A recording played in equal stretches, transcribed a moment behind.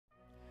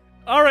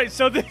All right,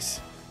 so this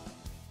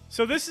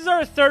is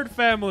our third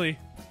family.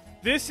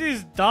 This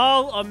is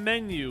Doll a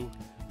Menu.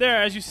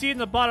 There, as you see in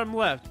the bottom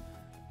left,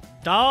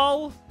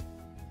 Doll,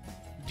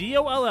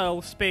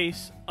 D-O-L-L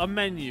space a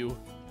menu,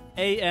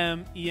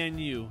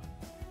 A-M-E-N-U.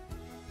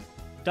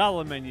 Doll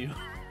a Menu.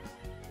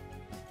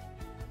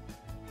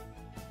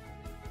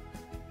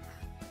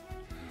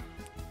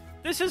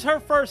 This is her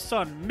first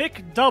son,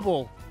 Mick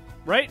Double,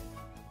 right?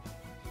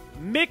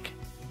 Mick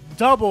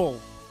Double,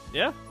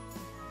 yeah.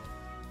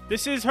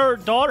 This is her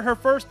daughter, her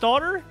first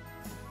daughter,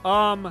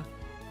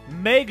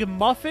 Meg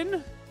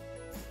Muffin.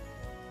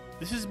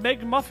 This is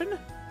Meg Muffin.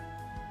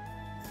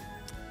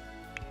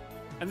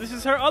 And this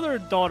is her other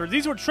daughter.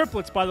 These were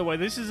triplets, by the way.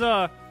 This is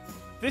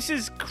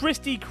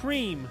Krispy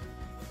Kreme.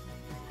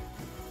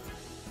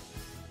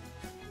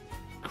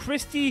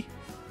 Krispy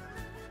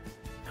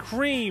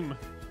Kreme.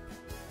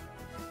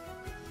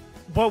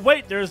 But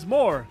wait, there's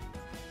more.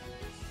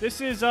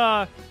 This is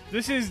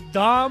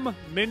Dom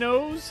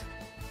Minnows.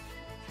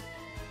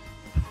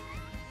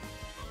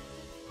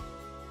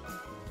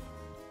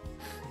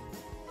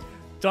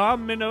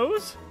 Dom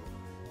Minnows.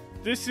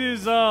 This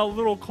is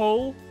little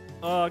Cole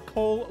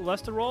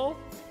Lesterol.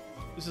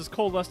 This is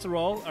Cole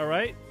Lesterol,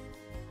 alright.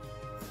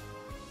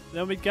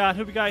 Then we got,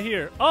 who we got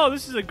here? Oh,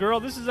 this is a girl.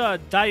 This is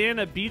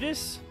Diana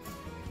Beatus.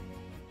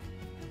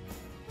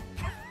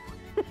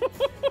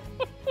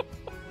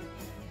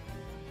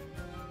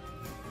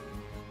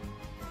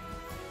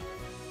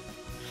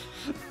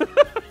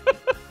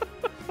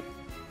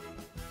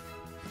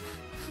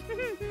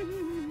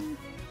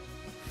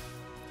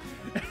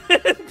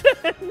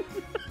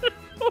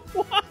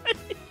 Why?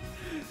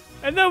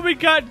 And then we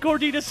got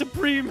Gordita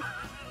Supreme.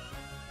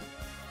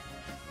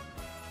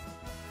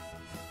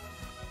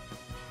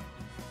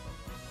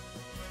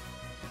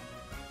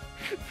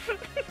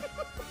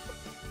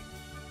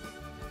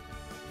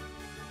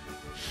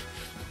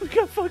 We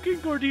got fucking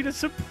Gordita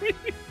Supreme.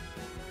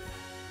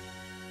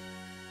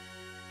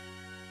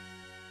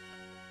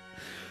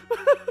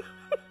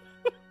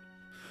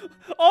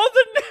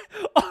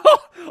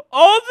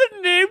 All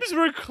the names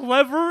were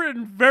clever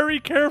and very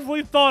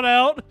carefully thought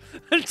out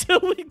until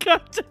we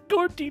got to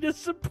Gordita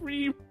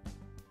Supreme.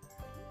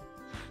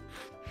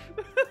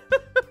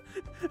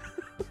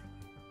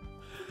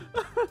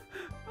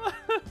 I'm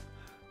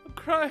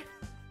crying.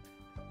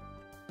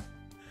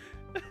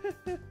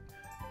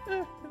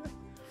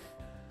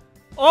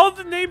 All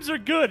the names are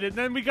good, and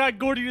then we got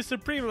Gordita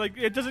Supreme. Like,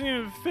 it doesn't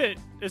even fit.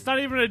 It's not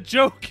even a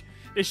joke.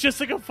 It's just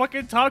like a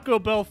fucking Taco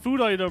Bell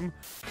food item.